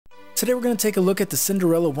Today we're going to take a look at the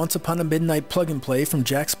Cinderella Once Upon a Midnight plug-and-play from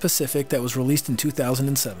Jakks Pacific that was released in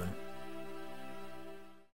 2007.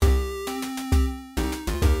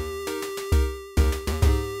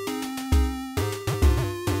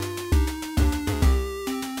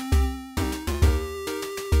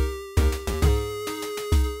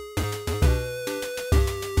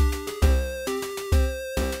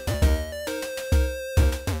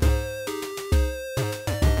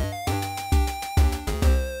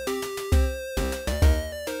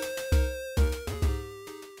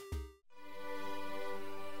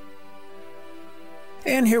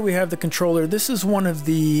 And here we have the controller. This is one of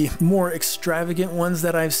the more extravagant ones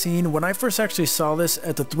that I've seen. When I first actually saw this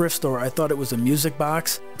at the thrift store, I thought it was a music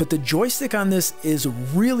box, but the joystick on this is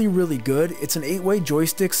really good. It's an 8-way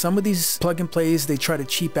joystick. Some of these plug and plays, they try to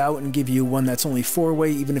cheap out and give you one that's only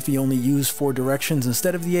 4-way, even if you only use 4 directions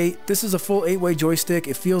instead of the 8. This is a full 8-way joystick.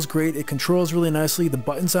 It feels great. It controls really nicely. The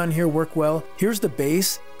buttons on here work well. Here's the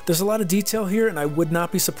base. There's a lot of detail here, and I would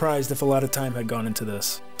not be surprised if a lot of time had gone into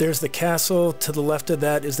this. There's the castle. To the left of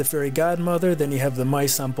that is the fairy godmother. Then you have the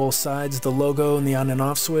mice on both sides, the logo and the on and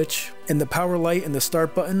off switch. And the power light and the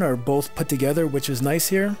start button are both put together, which is nice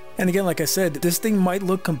here. And again, like I said, this thing might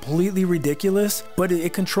look completely ridiculous, but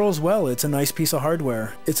it controls well. It's a nice piece of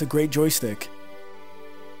hardware. It's a great joystick.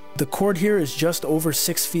 The cord here is just over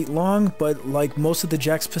 6 feet long, but like most of the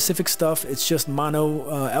Jakks Pacific stuff, it's just mono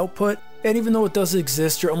output. And even though it does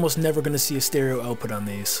exist, you're almost never going to see a stereo output on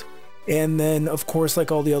these. And then, of course,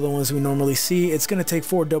 like all the other ones we normally see, it's going to take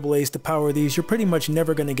 4 AA's to power these. You're pretty much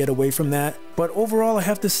never going to get away from that. But overall, I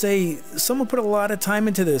have to say, someone put a lot of time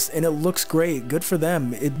into this, and it looks great. Good for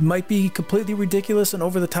them. It might be completely ridiculous and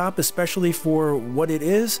over the top, especially for what it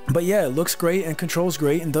is. But yeah, it looks great and controls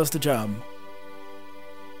great and does the job.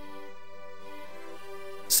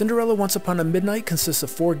 Cinderella Once Upon a Midnight consists of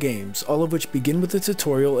 4 games, all of which begin with a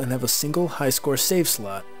tutorial and have a single high-score save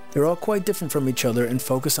slot. They're all quite different from each other and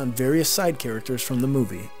focus on various side characters from the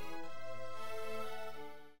movie.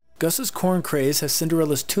 Gus's corn craze has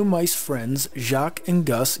Cinderella's 2 mice friends, Jacques and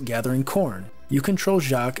Gus, gathering corn. You control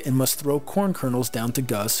Jacques and must throw corn kernels down to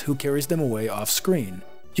Gus, who carries them away off-screen.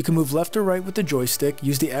 You can move left or right with the joystick,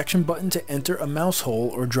 use the action button to enter a mouse hole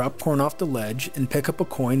or drop corn off the ledge, and pick up a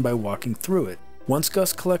coin by walking through it. Once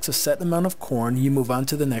Gus collects a set amount of corn, you move on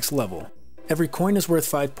to the next level. Every coin is worth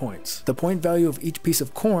 5 points. The point value of each piece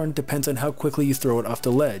of corn depends on how quickly you throw it off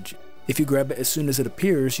the ledge. If you grab it as soon as it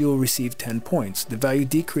appears, you will receive 10 points. The value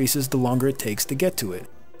decreases the longer it takes to get to it.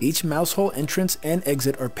 Each mouse hole entrance and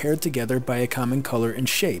exit are paired together by a common color and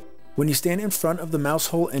shape. When you stand in front of the mouse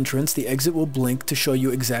hole entrance, the exit will blink to show you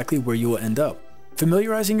exactly where you will end up.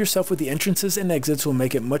 Familiarizing yourself with the entrances and exits will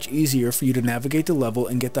make it much easier for you to navigate the level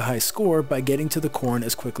and get the high score by getting to the corn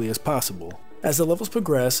as quickly as possible. As the levels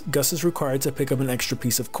progress, Gus is required to pick up an extra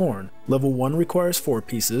piece of corn. Level 1 requires 4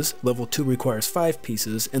 pieces, Level 2 requires 5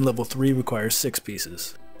 pieces, and Level 3 requires 6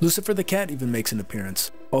 pieces. Lucifer the cat even makes an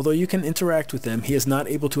appearance. Although you can interact with him, he is not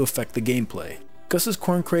able to affect the gameplay. Gus's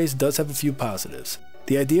corn craze does have a few positives.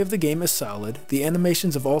 The idea of the game is solid, the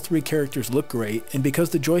animations of all 3 characters look great, and because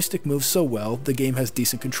the joystick moves so well, the game has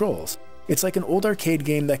decent controls. It's like an old arcade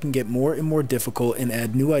game that can get more and more difficult and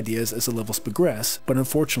add new ideas as the levels progress, but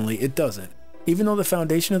unfortunately it doesn't. Even though the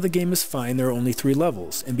foundation of the game is fine, there are only 3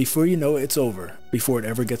 levels, and before you know it, it's over, before it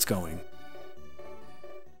ever gets going.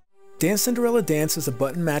 Dance Cinderella Dance is a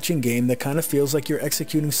button matching game that kind of feels like you're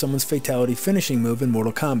executing someone's fatality finishing move in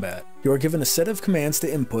Mortal Kombat. You are given a set of commands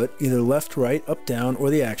to input, either left, right, up, down, or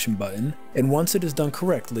the action button, and once it is done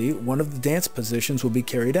correctly, one of the dance positions will be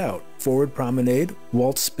carried out: forward promenade,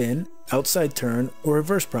 waltz spin, outside turn, or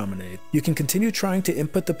reverse promenade. You can continue trying to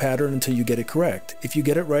input the pattern until you get it correct. If you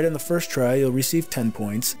get it right on the first try, you'll receive 10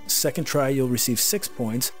 points, second try you'll receive 6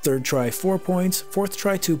 points, third try 4 points, fourth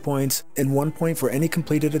try 2 points, and 1 point for any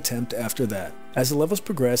completed attempt after that. As the levels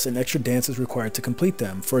progress, an extra dance is required to complete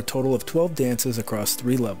them, for a total of 12 dances across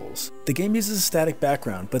 3 levels. The game uses a static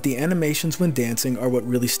background, but the animations when dancing are what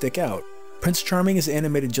really stick out. Prince Charming is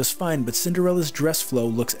animated just fine, but Cinderella's dress flow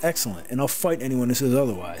looks excellent, and I'll fight anyone who says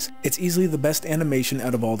otherwise. It's easily the best animation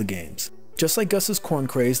out of all the games. Just like Gus's corn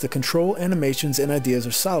craze, the control, animations, and ideas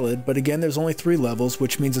are solid, but again there's only 3 levels,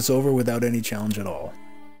 which means it's over without any challenge at all.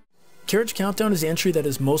 Carriage Countdown is the entry that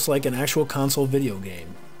is most like an actual console video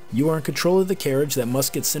game. You are in control of the carriage that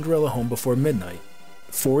must get Cinderella home before midnight.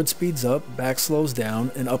 Forward speeds up, back slows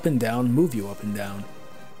down, and up and down move you up and down.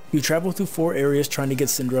 You travel through 4 areas trying to get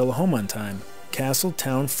Cinderella home on time: castle,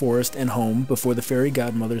 town, forest, and home before the fairy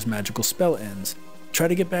godmother's magical spell ends. Try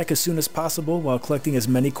to get back as soon as possible while collecting as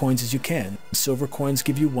many coins as you can. Silver coins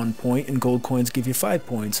give you 1 point and gold coins give you 5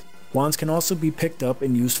 points. Wands can also be picked up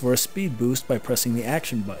and used for a speed boost by pressing the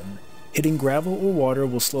action button. Hitting gravel or water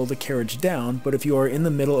will slow the carriage down, but if you are in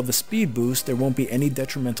the middle of a speed boost, there won't be any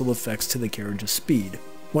detrimental effects to the carriage's speed.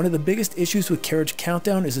 One of the biggest issues with Carriage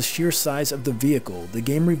Countdown is the sheer size of the vehicle. The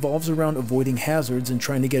game revolves around avoiding hazards and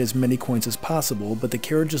trying to get as many coins as possible, but the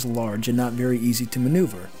carriage is large and not very easy to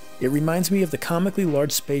maneuver. It reminds me of the comically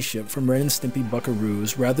large spaceship from Ren and Stimpy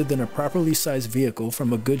Buckaroos rather than a properly sized vehicle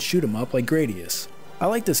from a good shoot 'em up like Gradius. I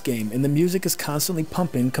like this game, and the music is constantly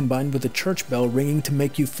pumping combined with the church bell ringing to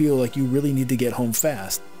make you feel like you really need to get home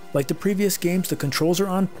fast. Like the previous games, the controls are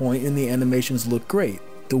on point and the animations look great.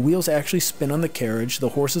 The wheels actually spin on the carriage, the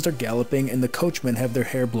horses are galloping, and the coachmen have their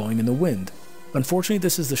hair blowing in the wind. Unfortunately,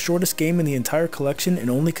 this is the shortest game in the entire collection and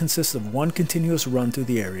only consists of one continuous run through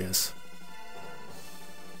the areas.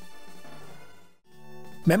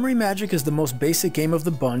 Memory Magic is the most basic game of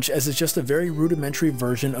the bunch, as it's just a very rudimentary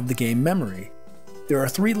version of the game Memory. There are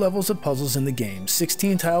 3 levels of puzzles in the game,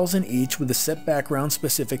 16 tiles in each with a set background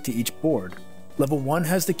specific to each board. Level 1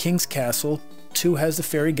 has the King's Castle, 2 has the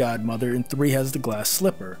Fairy Godmother, and 3 has the Glass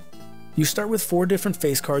Slipper. You start with 4 different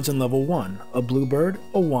face cards in level 1, a bluebird,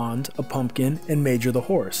 a wand, a pumpkin, and Major the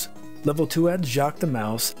horse. Level 2 adds Jakks the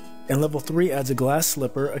mouse, and level 3 adds a glass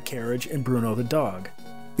slipper, a carriage, and Bruno the dog.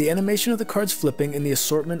 The animation of the cards flipping and the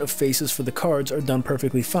assortment of faces for the cards are done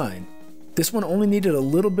perfectly fine. This one only needed a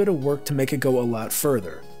little bit of work to make it go a lot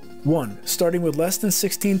further. 1. Starting with less than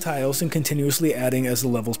 16 tiles and continuously adding as the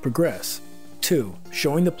levels progress. 2.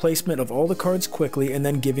 Showing the placement of all the cards quickly and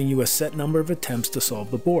then giving you a set number of attempts to solve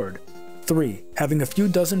the board. 3. Having a few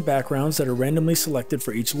dozen backgrounds that are randomly selected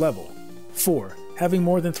for each level. 4. Having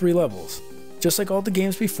more than 3 levels. Just like all the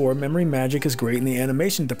games before, Memory Magic is great in the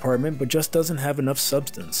animation department, but just doesn't have enough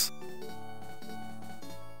substance.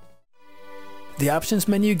 The options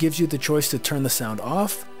menu gives you the choice to turn the sound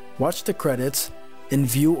off, watch the credits, and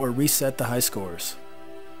view or reset the high scores.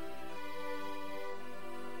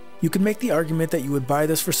 You could make the argument that you would buy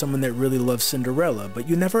this for someone that really loves Cinderella, but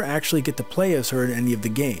you never actually get to play as her in any of the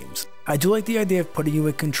games. I do like the idea of putting you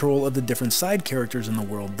in control of the different side characters in the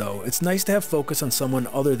world though. It's nice to have focus on someone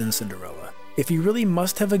other than Cinderella. If you really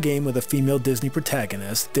must have a game with a female Disney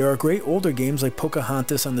protagonist, there are great older games like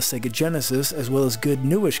Pocahontas on the Sega Genesis, as well as good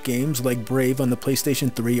newish games like Brave on the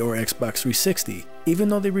PlayStation 3 or Xbox 360. Even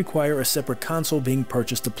though they require a separate console being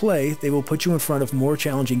purchased to play, they will put you in front of more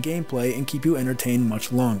challenging gameplay and keep you entertained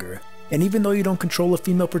much longer. And even though you don't control a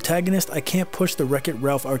female protagonist, I can't push the Wreck-It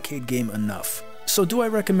Ralph arcade game enough. So do I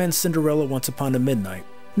recommend Cinderella Once Upon a Midnight?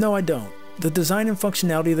 No, I don't. The design and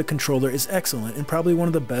functionality of the controller is excellent and probably one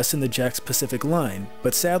of the best in the Jakks Pacific line,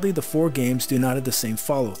 but sadly the 4 games do not have the same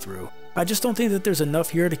follow-through. I just don't think that there's enough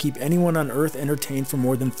here to keep anyone on Earth entertained for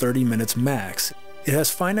more than 30 minutes max. It has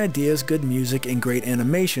fine ideas, good music, and great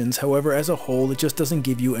animations, however as a whole it just doesn't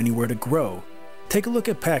give you anywhere to grow. Take a look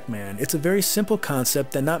at Pac-Man. It's a very simple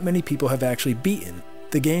concept that not many people have actually beaten.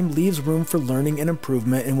 The game leaves room for learning and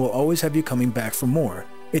improvement and will always have you coming back for more.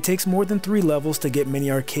 It takes more than 3 levels to get many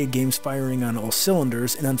arcade games firing on all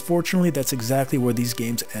cylinders, and unfortunately that's exactly where these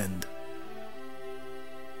games end.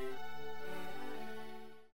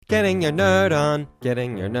 Getting your nerd on,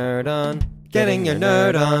 getting your nerd on, getting your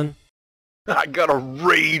nerd on. I got a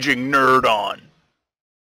raging nerd on.